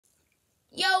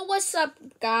Yo, what's up,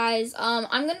 guys?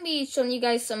 I'm gonna be showing you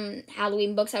guys some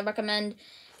Halloween books I recommend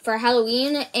for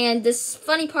Halloween, and this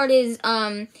funny part is,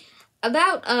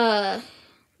 about,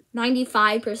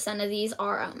 95% of these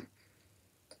are,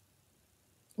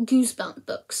 Goosebumps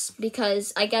books,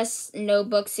 because I guess no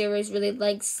book series really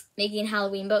likes making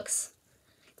Halloween books.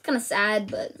 It's kind of sad,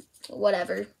 but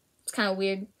whatever. It's kind of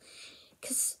weird,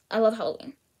 because I love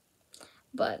Halloween.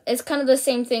 But it's kind of the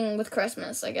same thing with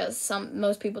Christmas, I guess. Some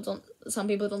people don't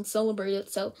celebrate it,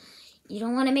 so you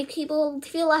don't want to make people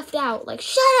feel left out. Like,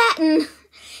 shut at and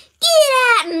get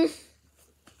at and.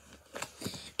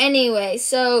 Anyway,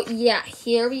 so yeah,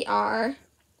 here we are.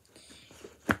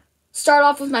 Start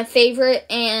off with my favorite,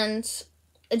 and it's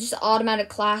just an automatic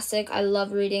classic. I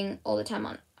love reading all the time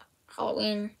on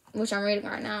Halloween, which I'm reading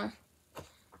right now.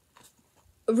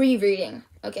 Rereading.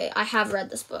 Okay, I have read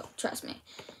this book, trust me.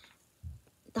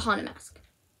 The Haunted Mask.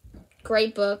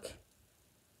 Great book.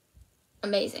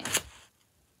 Amazing.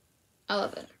 I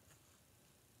love it.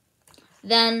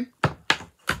 Then,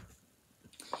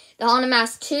 The Haunted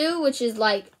Mask 2, which is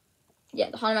like, yeah,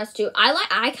 The Haunted Mask 2.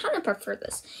 I kind of prefer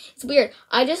this. It's weird.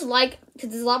 I just like,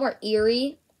 because it's a lot more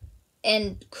eerie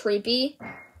and creepy.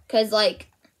 Because, like,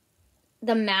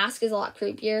 the mask is a lot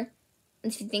creepier,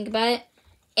 if you think about it.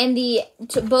 And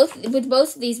with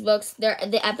both of these books,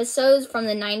 the episodes from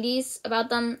the 90s about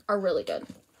them are really good.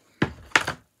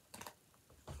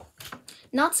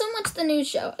 Not so much the new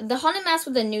show. The Haunted Mask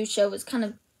with the new show was kind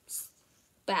of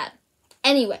bad.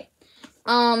 Anyway,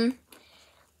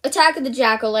 Attack of the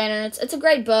Jack-O-Lantern. It's a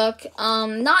great book.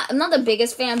 I'm not the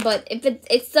biggest fan, but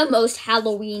it's the most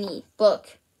Halloween-y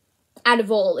book out of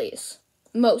all these,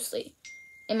 mostly,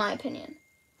 in my opinion.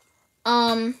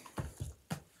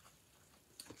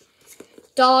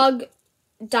 Dog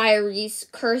Diaries,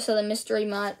 Curse of the Mystery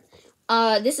Mutt.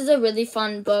 This is a really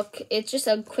fun book. It's just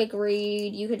a quick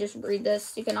read. You could just read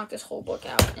this. You can knock this whole book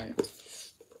out in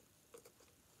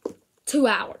 2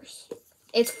 hours.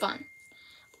 It's fun.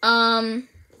 So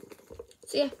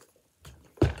yeah.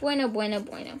 Bueno.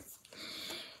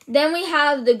 Then we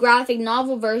have the graphic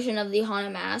novel version of the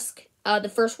Haunted Mask. The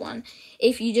first one.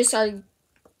 If you just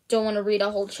don't want to read a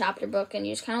whole chapter book and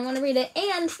you just kind of want to read it,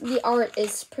 and the art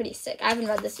is pretty sick. I haven't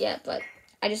read this yet, but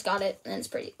I just got it and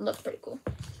it looks pretty cool.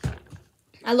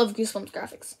 I love Goosebumps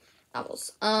graphics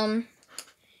novels.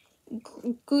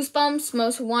 Goosebumps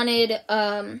Most Wanted,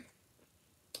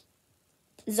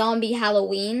 Zombie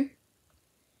Halloween.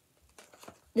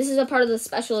 This is a part of the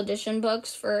special edition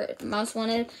books for Most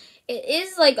Wanted. It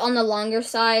is like on the longer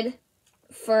side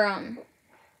for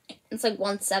it's like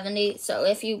 170. So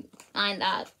if you mind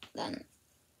that, then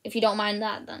if you don't mind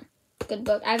that, then good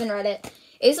book. I haven't read it.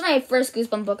 It's my first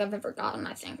Goosebumps book I've ever gotten,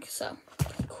 I think. So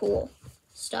cool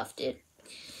stuff, dude.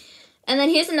 And then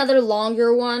here's another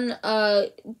longer one.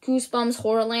 Goosebumps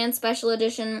Horrorland Special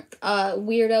Edition.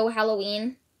 Weirdo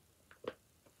Halloween.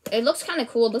 It looks kind of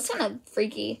cool. It looks kind of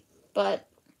freaky. But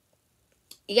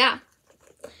yeah.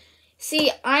 See,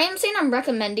 I am saying I'm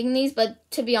recommending these, but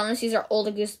to be honest, these are all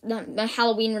the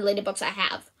Halloween-related books I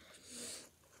have.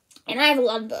 And I have a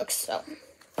lot of books, so.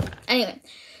 Anyway.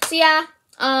 So, yeah.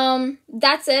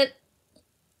 That's it.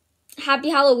 Happy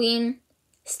Halloween.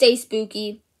 Stay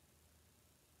spooky.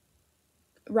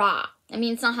 Rah. I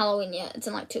mean, it's not Halloween yet. It's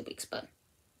in like 2 weeks, but.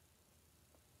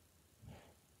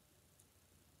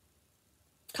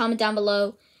 Comment down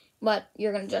below what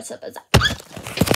you're going to dress up as.